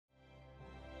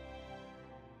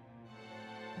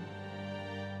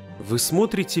Вы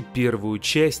смотрите первую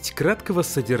часть краткого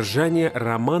содержания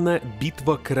романа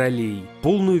 «Битва королей».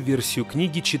 Полную версию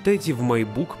книги читайте в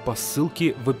MyBook по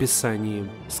ссылке в описании.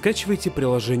 Скачивайте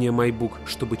приложение MyBook,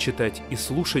 чтобы читать и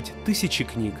слушать тысячи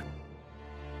книг.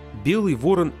 Белый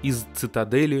ворон из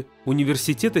цитадели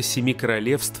университета Семи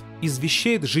Королевств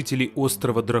извещает жителей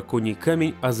острова Драконий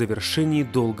Камень о завершении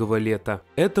долгого лета.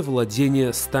 Это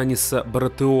владение Станиса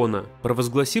Баратеона,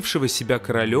 провозгласившего себя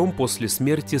королем после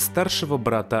смерти старшего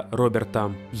брата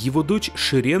Роберта. Его дочь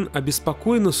Ширен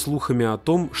обеспокоена слухами о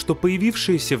том, что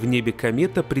появившаяся в небе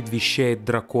комета предвещает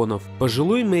драконов.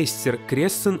 Пожилой мейстер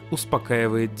Крессен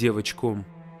успокаивает девочку.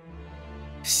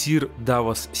 Сир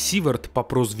Давос Сивард по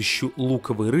прозвищу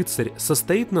Луковый рыцарь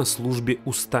состоит на службе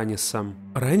у Станиса.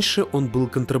 Раньше он был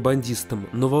контрабандистом,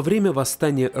 но во время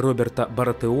восстания Роберта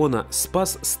Баратеона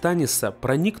спас Станиса,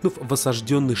 проникнув в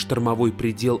осажденный штормовой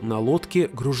предел на лодке,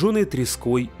 груженной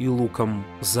треской и луком.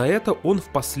 За это он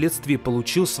впоследствии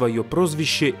получил свое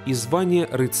прозвище и звание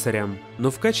рыцаря. Но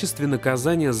в качестве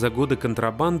наказания за годы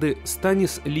контрабанды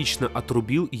Станис лично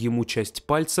отрубил ему часть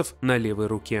пальцев на левой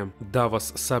руке.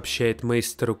 Давос сообщает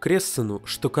мейстеру Крессену,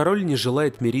 что король не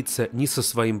желает мириться ни со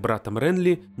своим братом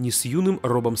Ренли, ни с юным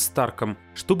Роббом Старком,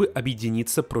 чтобы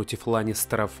объединиться против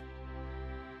Ланнистеров.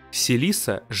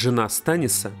 Селиса, жена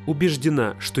Станиса,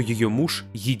 убеждена, что ее муж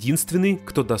 – единственный,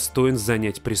 кто достоин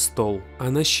занять престол.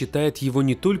 Она считает его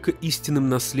не только истинным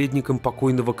наследником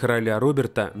покойного короля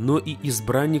Роберта, но и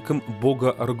избранником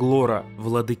бога Арглора,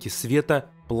 владыки света,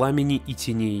 пламени и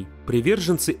теней.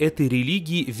 Приверженцы этой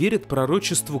религии верят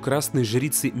пророчеству красной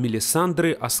жрицы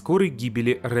Мелисандры о скорой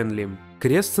гибели Ренли.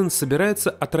 Крессен собирается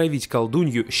отравить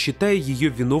колдунью, считая ее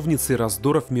виновницей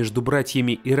раздоров между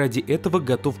братьями, и ради этого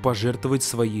готов пожертвовать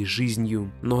своей жизнью.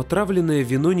 Но отравленное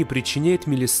вино не причиняет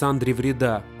Мелисандре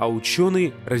вреда, а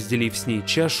ученый, разделив с ней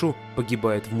чашу,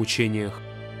 погибает в мучениях.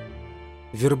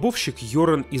 Вербовщик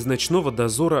Йоран из ночного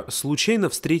дозора, случайно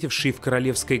встретивший в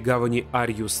королевской гавани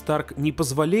Арью Старк, не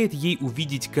позволяет ей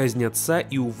увидеть казнь отца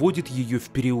и уводит ее в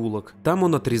переулок. Там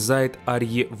он отрезает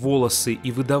Арье волосы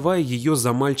и, выдавая ее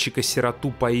за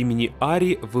мальчика-сироту по имени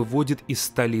Ари, выводит из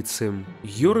столицы.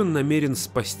 Йоран намерен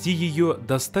спасти ее,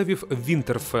 доставив в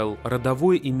Винтерфелл,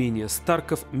 родовое имение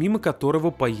Старков, мимо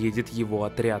которого поедет его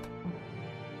отряд.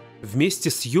 Вместе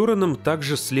с Йораном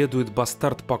также следует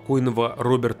бастард покойного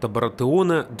Роберта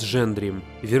Баратеона Джендри.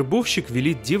 Вербовщик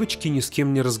велит девочке ни с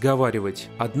кем не разговаривать.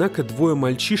 Однако двое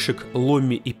мальчишек,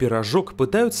 Ломми и Пирожок,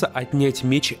 пытаются отнять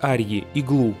меч Арьи,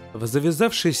 иглу. В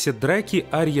завязавшейся драке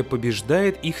Арья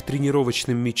побеждает их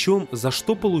тренировочным мечом, за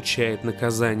что получает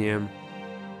наказание.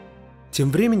 Тем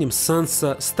временем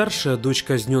Санса, старшая дочь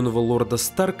казненного лорда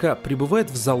Старка, пребывает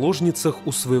в заложницах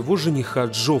у своего жениха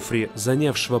Джоффри,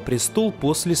 занявшего престол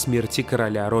после смерти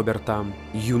короля Роберта.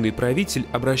 Юный правитель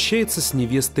обращается с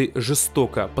невестой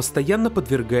жестоко, постоянно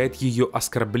подвергает ее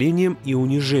оскорблениям и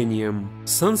унижениям.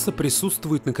 Санса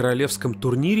присутствует на королевском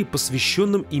турнире,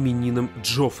 посвященном именинам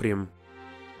Джоффри.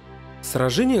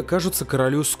 Сражения кажутся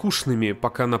королю скучными,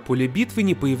 пока на поле битвы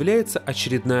не появляется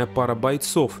очередная пара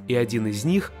бойцов, и один из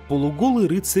них – полуголый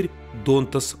рыцарь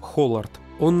Донтас Холлард.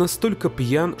 Он настолько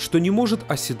пьян, что не может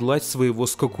оседлать своего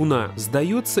скакуна,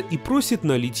 сдается и просит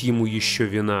налить ему еще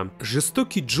вина.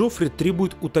 Жестокий Джоффри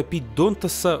требует утопить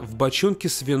Донтаса в бочонке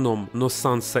с вином, но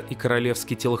Санса и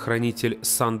королевский телохранитель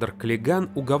Сандер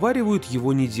Клиган уговаривают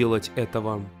его не делать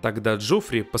этого. Тогда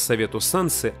Джоффри, по совету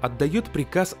Сансы, отдает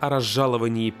приказ о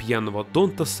разжаловании пьяного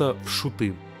Донтаса в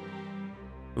шуты.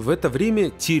 В это время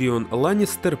Тирион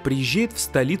Ланнистер приезжает в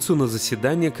столицу на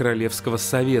заседание Королевского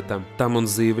совета. Там он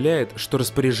заявляет, что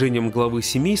распоряжением главы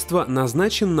семейства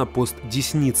назначен на пост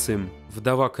десницы.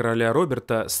 Вдова короля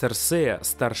Роберта, Серсея,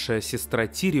 старшая сестра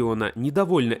Тириона,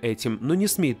 недовольна этим, но не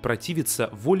смеет противиться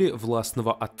воле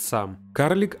властного отца.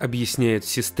 Карлик объясняет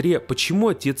сестре, почему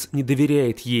отец не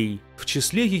доверяет ей. В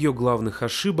числе ее главных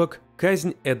ошибок –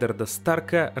 казнь Эддарда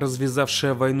Старка,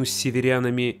 развязавшая войну с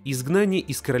северянами, изгнание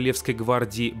из королевской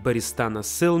гвардии Баристана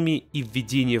Селми и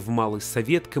введение в Малый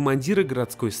Совет командира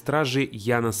городской стражи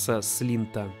Яноса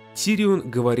Слинта. Тирион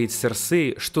говорит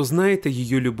Серсей, что знает о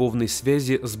ее любовной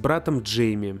связи с братом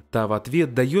Джейми. Та в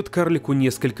ответ дает карлику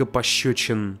несколько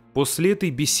пощечин. После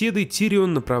этой беседы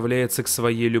Тирион направляется к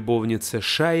своей любовнице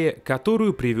Шае,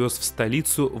 которую привез в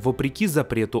столицу вопреки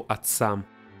запрету отца.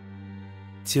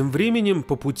 Тем временем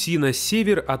по пути на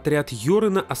север отряд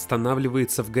Йорена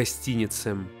останавливается в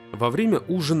гостинице. Во время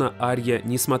ужина Арья,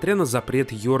 несмотря на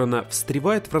запрет Йорена,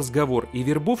 встревает в разговор, и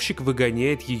вербовщик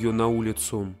выгоняет ее на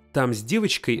улицу. Там с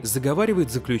девочкой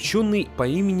заговаривает заключенный по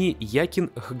имени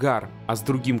Якин Хгар, а с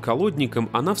другим колодником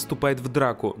она вступает в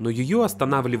драку, но ее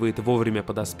останавливает вовремя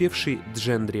подоспевший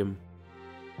Джендри.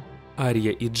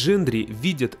 Ария и Джендри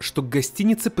видят, что к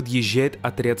гостинице подъезжает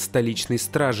отряд столичной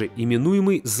стражи,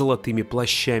 именуемый «Золотыми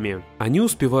плащами». Они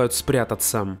успевают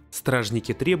спрятаться.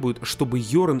 Стражники требуют, чтобы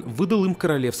Йорн выдал им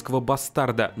королевского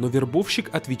бастарда, но вербовщик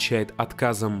отвечает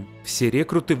отказом. Все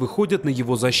рекруты выходят на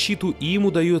его защиту, и им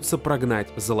удается прогнать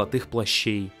Золотых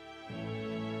плащей.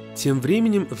 Тем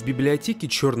временем в библиотеке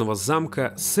Черного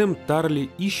замка Сэм Тарли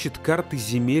ищет карты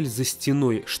земель за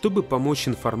стеной, чтобы помочь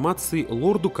информации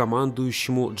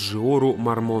лорду-командующему Джиору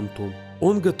Мармонту.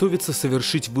 Он готовится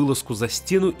совершить вылазку за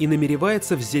стену и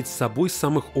намеревается взять с собой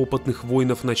самых опытных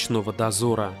воинов ночного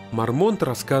дозора. Мармонт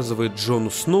рассказывает Джону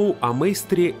Сноу о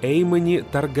мейстере Эймоне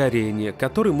Таргариене,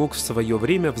 который мог в свое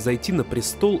время взойти на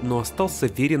престол, но остался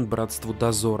верен братству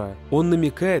дозора. Он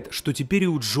намекает, что теперь и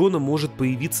у Джона может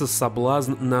появиться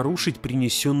соблазн нарушить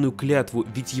принесенную клятву,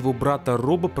 ведь его брата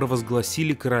Робба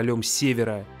провозгласили королем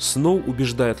Севера. Сноу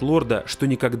убеждает лорда, что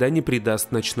никогда не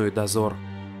предаст ночной дозор.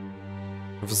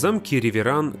 В замке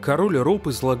Риверан король Робб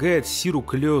излагает сиру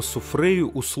Клеосу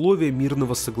Фрею условия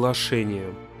мирного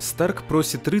соглашения. Старк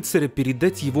просит рыцаря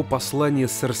передать его послание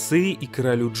Серсеи и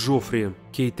королю Джоффри.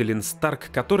 Кейтлин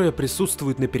Старк, которая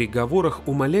присутствует на переговорах,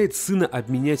 умоляет сына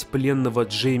обменять пленного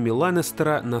Джейми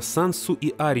Ланнистера на Сансу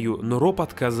и Арию, но Робб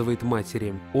отказывает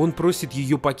матери. Он просит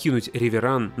ее покинуть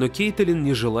Риверан, но Кейтлин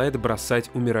не желает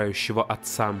бросать умирающего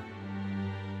отца.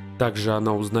 Также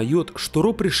она узнает, что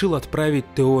Робб решил отправить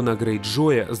Теона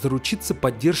Грейджоя заручиться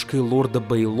поддержкой лорда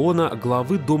Бейлона,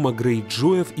 главы дома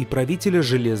Грейджоев и правителя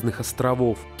Железных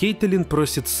островов. Кейтлин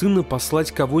просит сына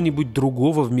послать кого-нибудь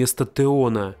другого вместо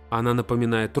Теона. Она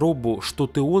напоминает Роббу, что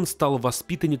Теон стал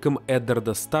воспитанником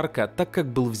Эддарда Старка, так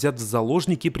как был взят в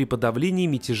заложники при подавлении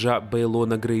мятежа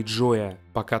Бейлона Грейджоя.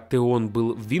 Пока Теон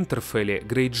был в Винтерфелле,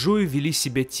 Грейджои вели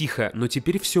себя тихо, но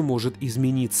теперь все может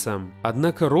измениться.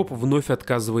 Однако Робб вновь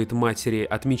отказывает матери,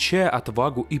 отмечая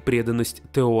отвагу и преданность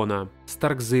Теона.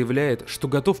 Старк заявляет, что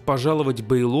готов пожаловать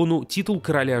Бейлону титул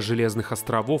короля Железных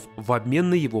островов в обмен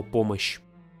на его помощь.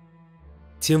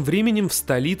 Тем временем в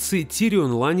столице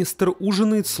Тирион Ланнистер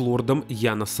ужинает с лордом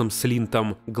Яносом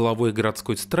Слинтом, главой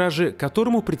городской стражи,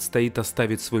 которому предстоит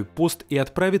оставить свой пост и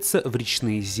отправиться в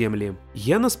речные земли.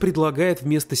 Янос предлагает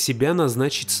вместо себя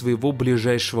назначить своего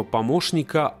ближайшего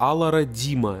помощника Аллара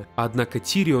Дима, однако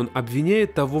Тирион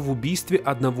обвиняет того в убийстве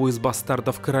одного из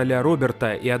бастардов короля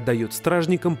Роберта и отдает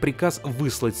стражникам приказ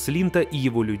выслать Слинта и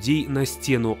его людей на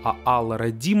стену, а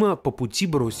Аллара Дима по пути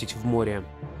бросить в море.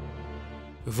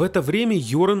 В это время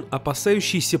Йорн,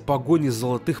 опасающийся погони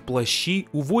Золотых плащей,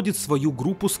 уводит свою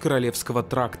группу с Королевского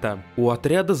тракта. У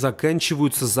отряда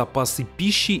заканчиваются запасы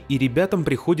пищи, и ребятам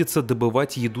приходится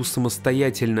добывать еду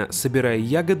самостоятельно, собирая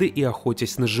ягоды и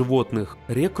охотясь на животных.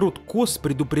 Рекрут Кос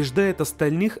предупреждает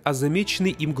остальных о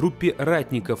замеченной им группе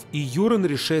ратников, и Йорн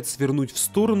решает свернуть в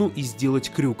сторону и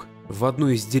сделать крюк. В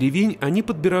одной из деревень они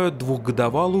подбирают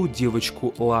двухгодовалую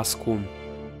девочку Ласку.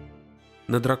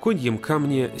 На драконьем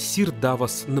камне Сир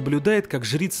Давос наблюдает, как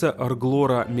жрица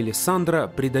Арглора Мелисандра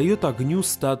придает огню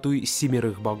статуи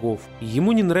семерых богов.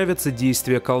 Ему не нравятся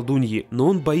действия колдуньи, но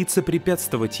он боится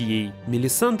препятствовать ей.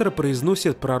 Мелисандра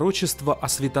произносит пророчество о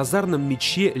светозарном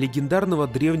мече легендарного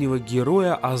древнего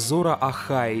героя Азора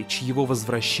Ахаи, чьего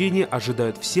возвращения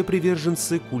ожидают все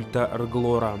приверженцы культа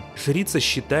Арглора. Жрица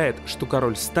считает, что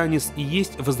король Станис и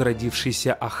есть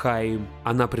возродившийся Ахаи.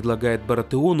 Она предлагает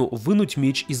Баратеону вынуть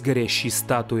меч из горящей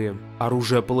статуи.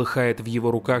 Оружие полыхает в его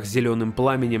руках зеленым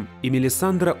пламенем, и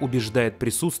Мелисандра убеждает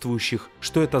присутствующих,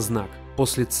 что это знак.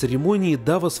 После церемонии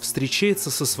Давос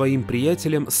встречается со своим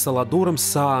приятелем Саладором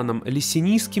Сааном,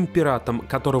 лесенийским пиратом,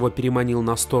 которого переманил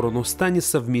на сторону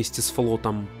Станиса вместе с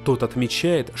флотом. Тот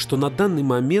отмечает, что на данный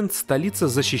момент столица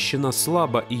защищена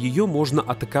слабо и ее можно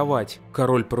атаковать.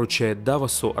 Король поручает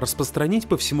Давосу распространить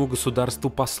по всему государству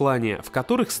послания, в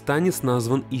которых Станис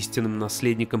назван истинным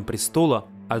наследником престола,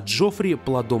 а Джоффри –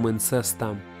 плодом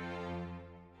инцеста.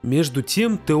 Между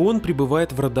тем, Теон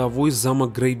прибывает в родовой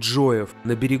замок Грейджоев.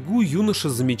 На берегу юноша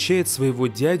замечает своего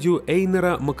дядю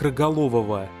Эйнера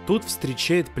Макроголового. Тот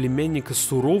встречает племянника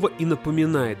сурово и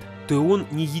напоминает: Теон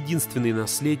не единственный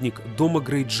наследник дома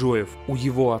Грейджоев. У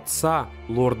его отца,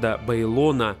 лорда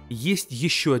Бейлона, есть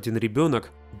еще один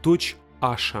ребенок, дочь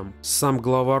Аша. Сам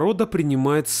глава рода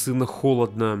принимает сына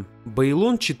холодно.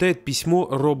 Бейлон читает письмо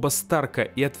Робба Старка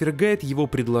и отвергает его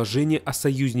предложение о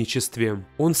союзничестве.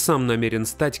 Он сам намерен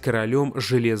стать королем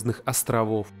Железных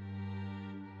островов.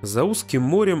 За узким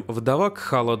морем вдова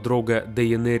Кхала Дрога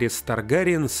Дейенерис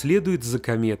Таргариен следует за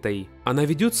кометой. Она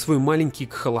ведет свой маленький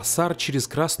кхаласар через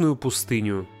Красную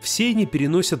пустыню. Все они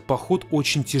переносят поход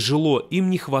очень тяжело, им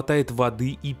не хватает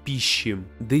воды и пищи.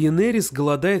 Дейенерис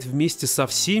голодает вместе со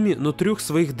всеми, но 3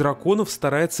 своих драконов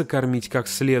старается кормить как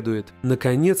следует.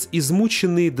 Наконец,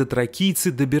 измученные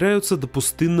дотракийцы добираются до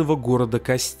пустынного города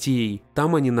Костей.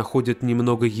 Там они находят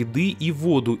немного еды и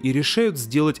воду и решают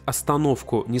сделать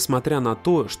остановку, несмотря на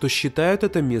то, что считают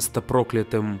это место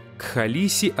проклятым.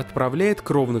 Кхалиси отправляет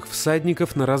кровных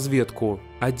всадников на разведку.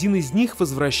 Один из них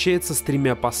возвращается с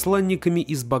 3 посланниками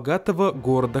из богатого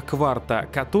города Кварта,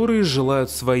 которые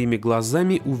желают своими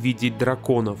глазами увидеть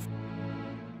драконов.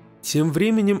 Тем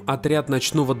временем отряд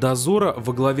ночного дозора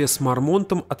во главе с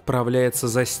Мармонтом отправляется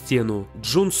за стену.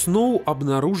 Джон Сноу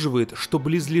обнаруживает, что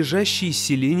близлежащие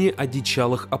селения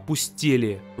одичалых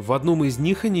опустели. В одном из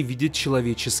них они видят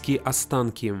человеческие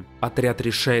останки. Отряд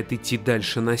решает идти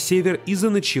дальше на север и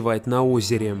заночевать на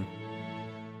озере.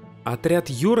 Отряд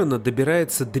Йорона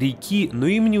добирается до реки, но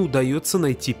им не удается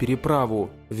найти переправу.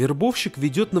 Вербовщик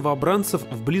ведет новобранцев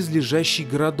в близлежащий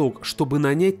городок, чтобы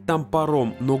нанять там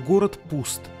паром, но город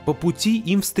пуст. По пути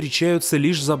им встречаются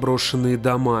лишь заброшенные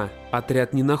дома.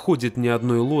 Отряд не находит ни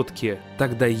одной лодки.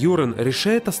 Тогда Йорон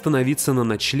решает остановиться на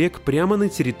ночлег прямо на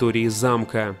территории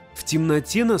замка. В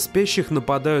темноте на спящих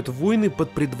нападают воины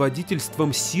под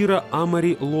предводительством сира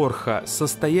Амари Лорха,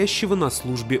 состоящего на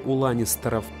службе у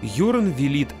Ланнистеров. Йорон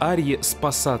велит Арье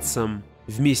спасаться.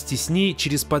 Вместе с ней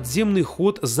через подземный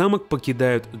ход замок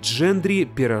покидают Джендри,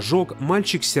 Пирожок,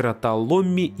 мальчик-сирота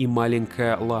Ломми и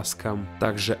маленькая Ласка.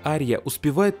 Также Арья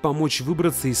успевает помочь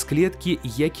выбраться из клетки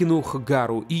Якину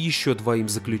Хгару и еще 2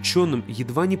 заключенным,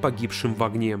 едва не погибшим в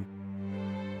огне.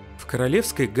 В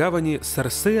Королевской гавани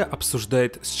Серсея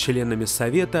обсуждает с членами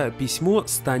совета письмо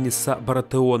Станниса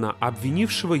Баратеона,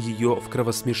 обвинившего ее в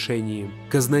кровосмешении.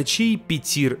 Казначей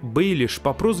Петир Бейлиш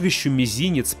по прозвищу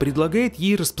Мизинец предлагает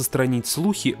ей распространить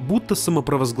слухи, будто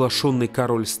самопровозглашенный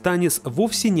король Станнис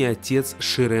вовсе не отец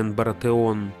Ширен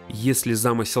Баратеон. Если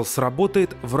замысел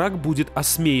сработает, враг будет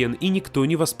осмеян и никто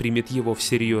не воспримет его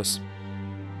всерьез.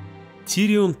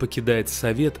 Тирион покидает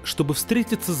совет, чтобы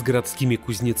встретиться с городскими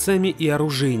кузнецами и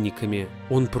оружейниками.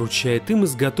 Он поручает им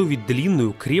изготовить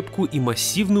длинную, крепкую и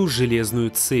массивную железную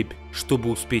цепь.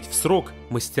 Чтобы успеть в срок,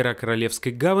 мастера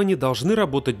Королевской гавани должны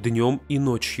работать днем и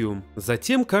ночью.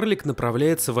 Затем карлик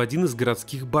направляется в один из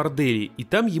городских борделей, и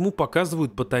там ему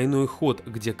показывают потайной ход,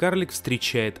 где карлик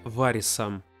встречает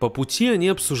Вариса. По пути они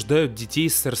обсуждают детей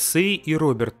Серсеи и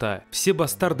Роберта. Все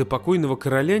бастарды покойного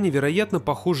короля невероятно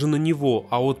похожи на него,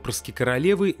 а отпрыски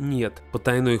королевы нет.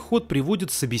 Потайной ход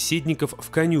приводит собеседников в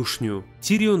конюшню.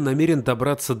 Тирион намерен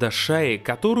добраться до Шаи,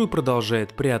 которую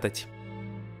продолжает прятать.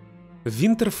 В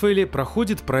Винтерфелле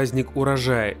проходит праздник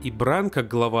урожая, и Бран, как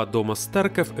глава дома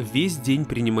Старков, весь день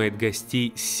принимает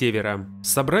гостей с севера.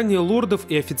 Собрание лордов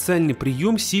и официальный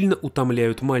прием сильно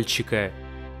утомляют мальчика.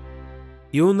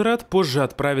 И он рад позже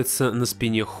отправиться на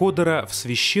спине Ходора в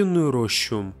священную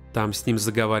рощу. Там с ним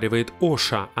заговаривает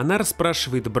Оша. Она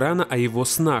расспрашивает Брана о его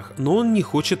снах, но он не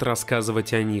хочет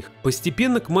рассказывать о них.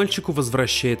 Постепенно к мальчику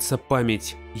возвращается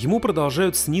память. Ему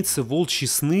продолжают сниться волчьи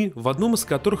сны, в одном из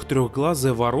которых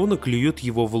трехглазая ворона клюет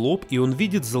его в лоб, и он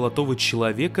видит золотого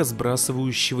человека,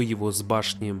 сбрасывающего его с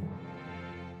башни.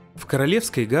 В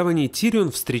Королевской гавани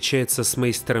Тирион встречается с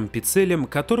мейстером Пицелем,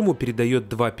 которому передает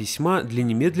 2 письма для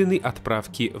немедленной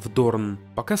отправки в Дорн.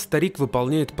 Пока старик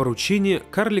выполняет поручение,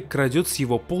 карлик крадет с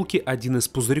его полки один из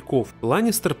пузырьков.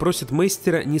 Ланнистер просит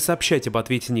мейстера не сообщать об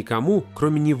ответе никому,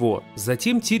 кроме него.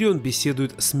 Затем Тирион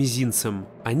беседует с Мизинцем.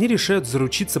 Они решают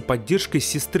заручиться поддержкой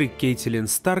сестры Кейтилин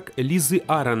Старк, Лизы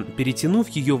Аран, перетянув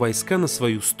ее войска на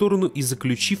свою сторону и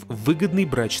заключив выгодный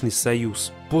брачный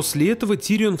союз. После этого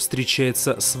Тирион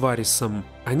встречается с Варисом.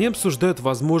 Они обсуждают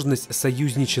возможность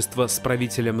союзничества с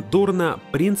правителем Дорна,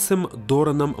 принцем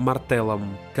Дораном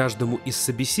Мартеллом. Каждому из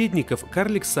собеседников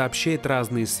карлик сообщает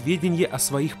разные сведения о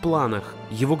своих планах.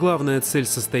 Его главная цель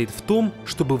состоит в том,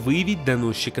 чтобы выявить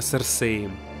доносчика Серсеи.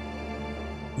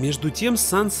 Между тем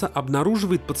Санса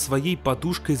обнаруживает под своей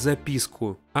подушкой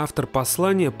записку. Автор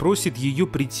послания просит ее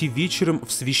прийти вечером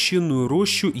в священную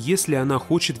рощу, если она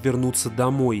хочет вернуться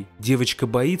домой. Девочка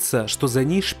боится, что за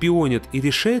ней шпионят, и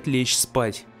решает лечь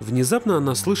спать. Внезапно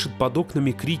она слышит под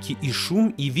окнами крики и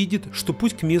шум и видит, что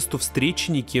путь к месту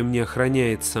встречи никем не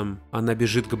охраняется. Она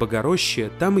бежит к Богороще,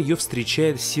 там ее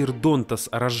встречает сир Донтас,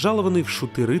 разжалованный в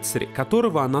шуты рыцарь,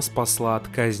 которого она спасла от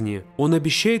казни. Он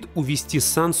обещает увести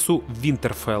Сансу в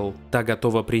Винтерфелл. Та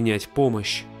готова принять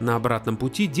помощь. На обратном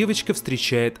пути девочка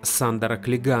встречает Сандора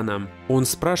Клигана. Он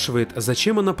спрашивает,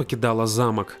 зачем она покидала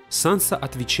замок. Санса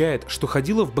отвечает, что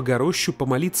ходила в Богорощу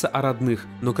помолиться о родных,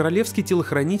 но королевский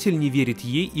телохранитель не верит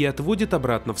ей и отводит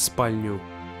обратно в спальню.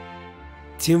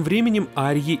 Тем временем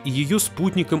Арье и ее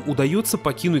спутникам удается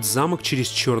покинуть замок через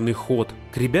черный ход.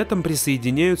 К ребятам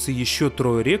присоединяются еще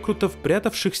 3 рекрутов,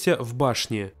 прятавшихся в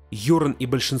башне. Йорн и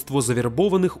большинство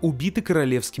завербованных убиты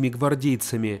королевскими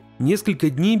гвардейцами. Несколько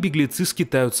дней беглецы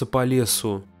скитаются по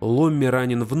лесу. Ломми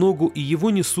ранен в ногу и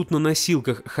его несут на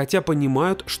носилках, хотя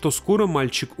понимают, что скоро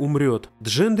мальчик умрет.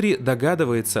 Джендри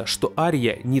догадывается, что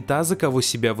Арья не та, за кого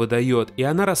себя выдает, и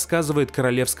она рассказывает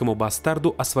королевскому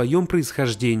бастарду о своем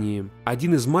происхождении.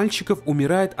 Один из мальчиков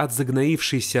умирает от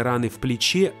загноившейся раны в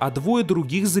плече, а 2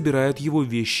 других забирают его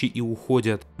вещи и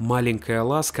уходят. Маленькая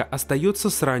Ласка остается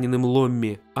с раненым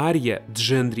Ломми. Арья,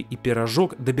 Джендри и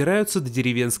Пирожок добираются до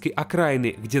деревенской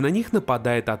окраины, где на них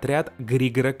нападает отряд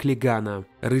Григора Клигана.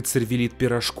 Рыцарь велит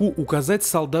Пирожку указать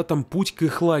солдатам путь к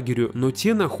их лагерю, но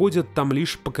те находят там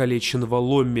лишь покалеченного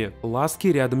Ломми. Ласки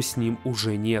рядом с ним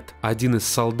уже нет. Один из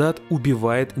солдат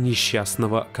убивает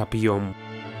несчастного копьем.